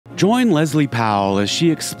Join Lesley Powell as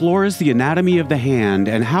she explores the anatomy of the hand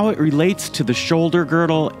and how it relates to the shoulder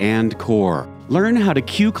girdle and core. Learn how to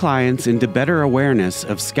cue clients into better awareness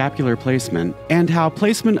of scapular placement and how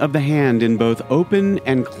placement of the hand in both open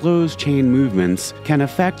and closed chain movements can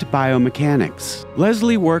affect biomechanics.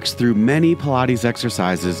 Lesley works through many Pilates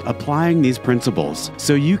exercises applying these principles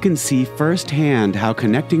so you can see firsthand how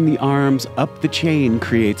connecting the arms up the chain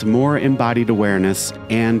creates more embodied awareness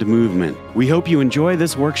and movement. We hope you enjoy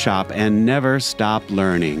this workshop and never stop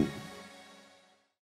learning.